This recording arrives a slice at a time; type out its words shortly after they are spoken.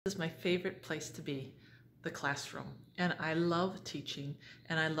This is my favorite place to be, the classroom. And I love teaching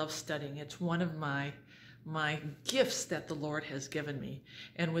and I love studying. It's one of my gifts that the Lord has given me.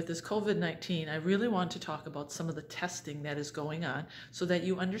 And with this COVID-19, I really want to talk about some of the testing that is going on so that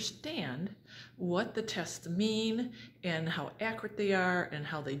you understand what the tests mean and how accurate they are and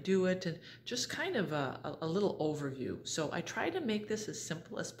how they do it, and just kind of a little overview. So I try to make this as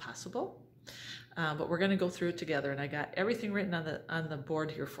simple as possible. But we're going to go through it together, and I got everything written on the board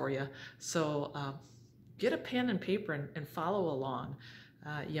here for you. So get a pen and paper and follow along.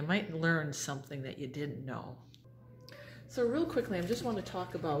 You might learn something that you didn't know. So real quickly, I just want to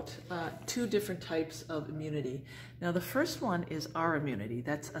talk about two different types of immunity. Now the first one is our immunity.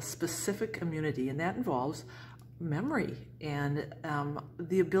 That's a specific immunity, and that involves memory and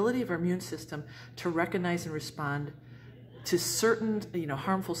the ability of our immune system to recognize and respond to certain,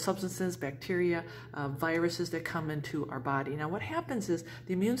 harmful substances, bacteria, viruses that come into our body. Now, what happens is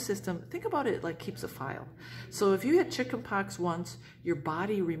the immune system, think about it like keeps a file. So if you had chickenpox once, your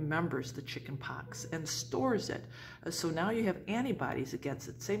body remembers the chickenpox and stores it. So now you have antibodies against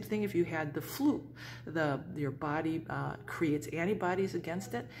it. Same thing if you had the flu. Your body creates antibodies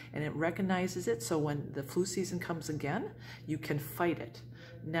against it, and it recognizes it. So when the flu season comes again, you can fight it.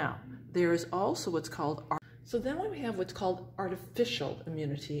 Now, there is also what's called So then we have what's called artificial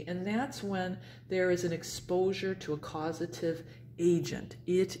immunity, and that's when there is an exposure to a causative agent.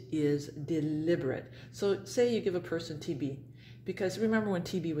 It is deliberate. So say you give a person TB, because remember when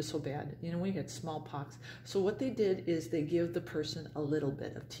TB was so bad, we had smallpox. So what they did is they give the person a little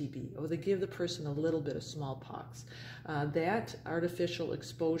bit of TB, or they give the person a little bit of smallpox. That artificial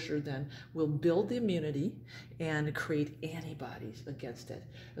exposure then will build the immunity and create antibodies against it,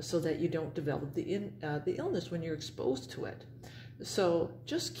 so that you don't develop the illness when you're exposed to it. So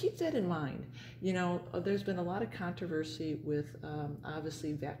just keep that in mind. There's been a lot of controversy with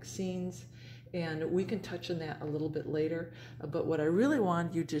obviously vaccines, and we can touch on that a little bit later. But what I really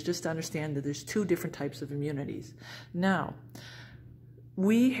want you to just understand that there's two different types of immunities. Now,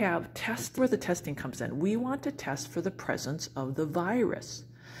 we have tests where the testing comes in. We want to test for the presence of the virus.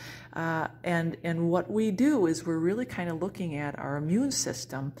 And what we do is we're really kind of looking at our immune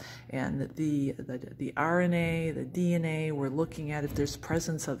system and the RNA, the DNA. We're looking at if there's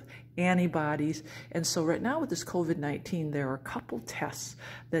presence of antibodies. And so right now with this COVID-19, there are a couple tests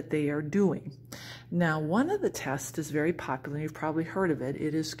that they are doing. Now, one of the tests is very popular. You've probably heard of it.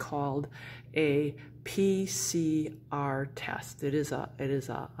 It is called a PCR test. It is a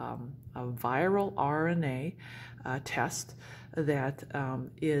viral RNA test that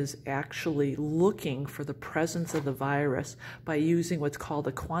is actually looking for the presence of the virus by using what's called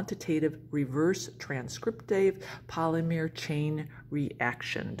a quantitative reverse transcriptive polymer chain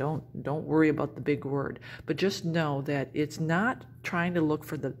reaction. Don't worry about the big word, but just know that it's not trying to look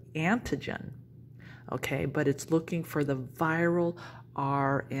for the antigen, okay, but it's looking for the viral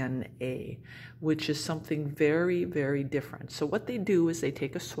RNA, which is something very, very different. So what they do is they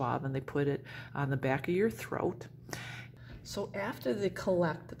take a swab and they put it on the back of your throat. So after they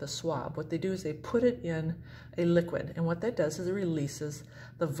collect the swab, what they do is they put it in a liquid, and what that does is it releases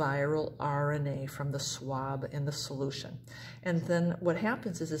the viral RNA from the swab in the solution. And then what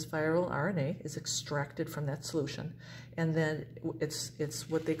happens is this viral RNA is extracted from that solution, and then it's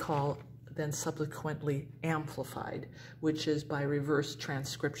what they call then subsequently amplified, which is by reverse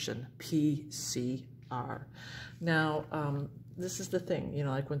transcription, PCR. Now, this is the thing,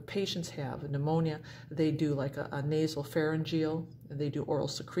 like when patients have pneumonia, they do like a nasal pharyngeal, they do oral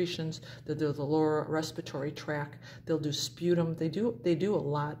secretions, they do the lower respiratory tract, they'll do sputum, they do a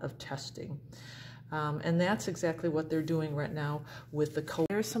lot of testing. And that's exactly what they're doing right now with the COVID.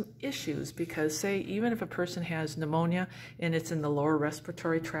 There are some issues because, say, even if a person has pneumonia and it's in the lower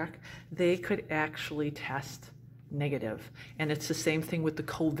respiratory tract, they could actually test negative. And it's the same thing with the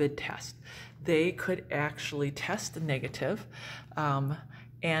COVID test. They could actually test negative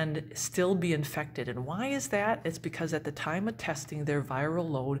and still be infected. And why is that? It's because at the time of testing, their viral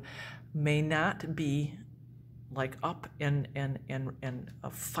load may not be like up and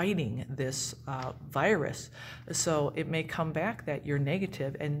fighting this virus. So it may come back that you're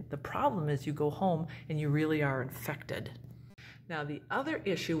negative, and the problem is you go home and you really are infected. Now, the other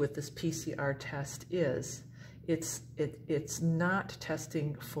issue with this PCR test is it's not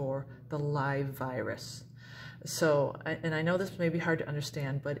testing for the live virus. So, and I know this may be hard to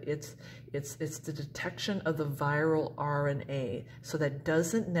understand, but it's the detection of the viral RNA. So that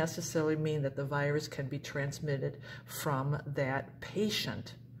doesn't necessarily mean that the virus can be transmitted from that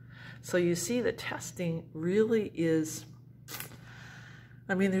patient. So you see, the testing really is,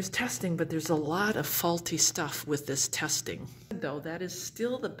 I mean, there's testing, but there's a lot of faulty stuff with this testing. said, though, that is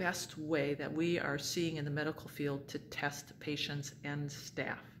still the best way that we are seeing in the medical field to test patients and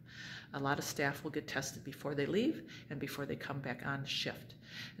staff. A lot of staff will get tested before they leave and before they come back on shift.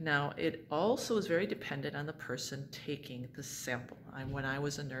 Now, it also is very dependent on the person taking the sample. When I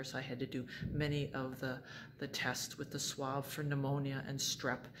was a nurse, I had to do many of the tests with the swab for pneumonia and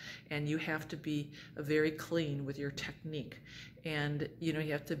strep, and you have to be very clean with your technique. And you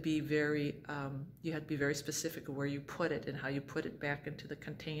have to be very specific of where you put it and how you put it back into the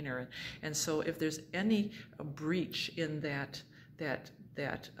container. And so if there's any breach in that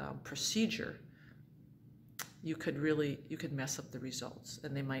procedure, you could mess up the results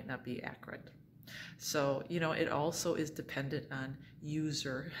and they might not be accurate. So, it also is dependent on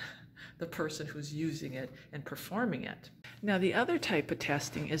the person who's using it and performing it. Now, the other type of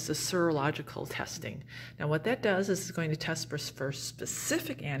testing is the serological testing. Now, what that does is it's going to test for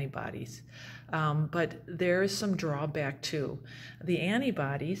specific antibodies, but there is some drawback too. The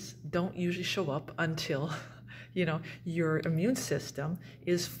antibodies don't usually show up until your immune system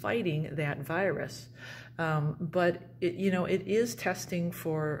is fighting that virus. But it is testing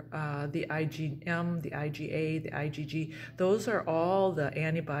for the IgM, the IgA, the IgG. Those are all the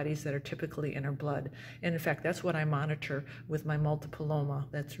antibodies that are typically in our blood. And in fact, that's what I monitor with my multiple myeloma.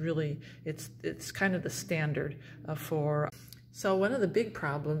 That's really, it's kind of the standard for. So one of the big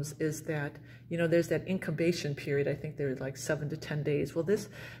problems is that, there's that incubation period. I think they're like 7 to 10 days. Well, this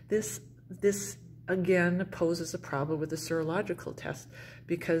again poses a problem with the serological test,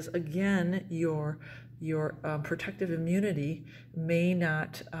 because again, your protective immunity may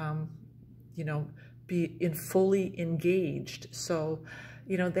not, be fully engaged. So,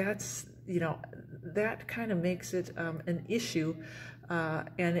 that kind of makes it an issue,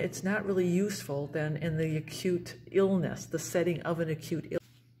 and it's not really useful then in the acute illness, the setting of an acute illness.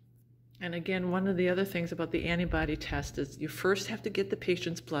 And again, one of the other things about the antibody test is you first have to get the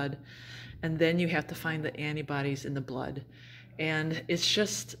patient's blood, and then you have to find the antibodies in the blood. And it's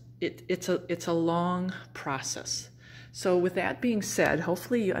just, it's a long process. So with that being said,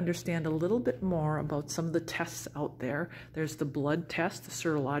 hopefully you understand a little bit more about some of the tests out there. There's the blood test, the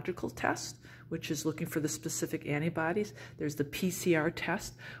serological test, which is looking for the specific antibodies. There's the PCR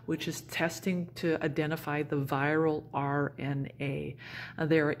test, which is testing to identify the viral RNA.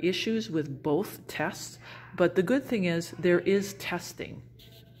 There are issues with both tests, but the good thing is there is testing.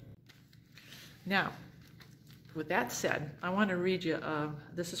 Now, with that said, I want to read you,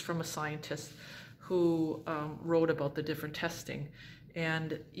 this is from a scientist who wrote about the different testing.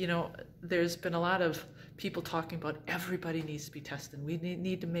 And, there's been a lot of people talking about everybody needs to be tested. We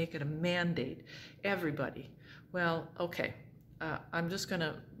need to make it a mandate, everybody. Well, okay, I'm going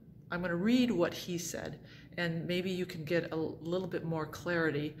to read what he said, and maybe you can get a little bit more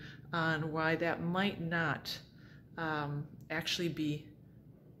clarity on why that might not actually be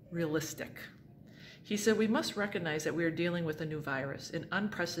realistic. He said, we must recognize that we are dealing with a new virus, an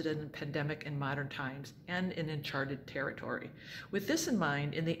unprecedented pandemic in modern times, and in uncharted territory. With this in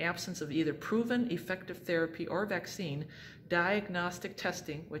mind, in the absence of either proven effective therapy or vaccine, diagnostic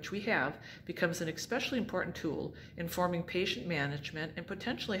testing, which we have, becomes an especially important tool, informing patient management and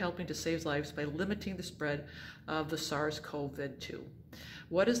potentially helping to save lives by limiting the spread of the SARS-CoV-2.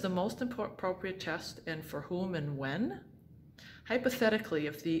 What is the most appropriate test, and for whom and when? Hypothetically,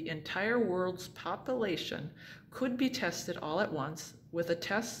 if the entire world's population could be tested all at once, with a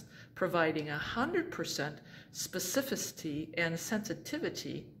test providing 100% specificity and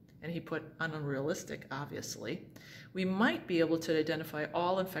sensitivity, and he put unrealistic, obviously, we might be able to identify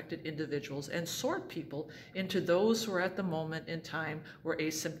all infected individuals and sort people into those who are at the moment in time were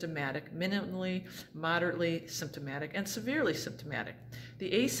asymptomatic, minimally, moderately symptomatic, and severely symptomatic. The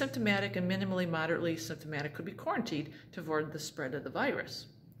asymptomatic and minimally moderately symptomatic could be quarantined to avoid the spread of the virus,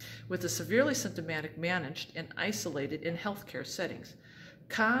 with the severely symptomatic managed and isolated in healthcare settings.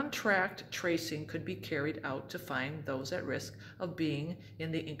 Contact tracing could be carried out to find those at risk of being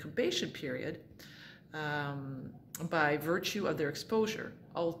in the incubation period by virtue of their exposure.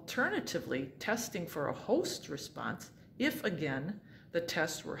 Alternatively, testing for a host response, if again the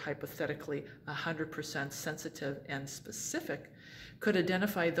tests were hypothetically 100% sensitive and specific, could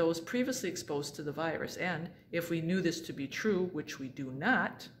identify those previously exposed to the virus, and if we knew this to be true, which we do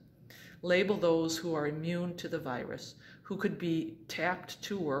not, label those who are immune to the virus, who could be tapped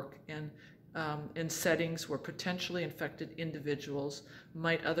to work in settings where potentially infected individuals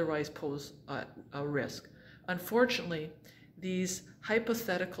might otherwise pose a risk. Unfortunately, these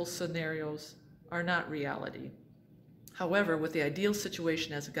hypothetical scenarios are not reality. However, with the ideal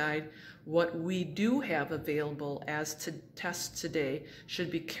situation as a guide, what we do have available as to tests today should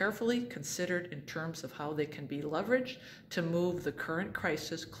be carefully considered in terms of how they can be leveraged to move the current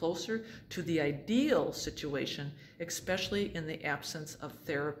crisis closer to the ideal situation, especially in the absence of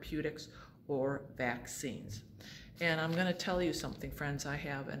therapeutics or vaccines. And I'm going to tell you something, friends. I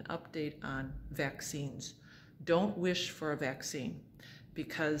have an update on vaccines. Don't wish for a vaccine,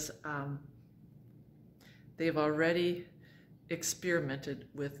 because they've already experimented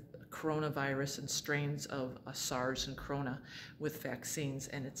with coronavirus and strains of SARS and Corona with vaccines,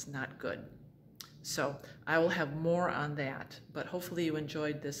 and it's not good. So I will have more on that, but hopefully you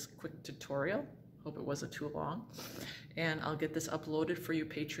enjoyed this quick tutorial. Hope it wasn't too long. And I'll get this uploaded for you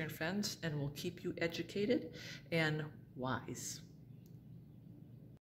Patreon friends, and we'll keep you educated and wise.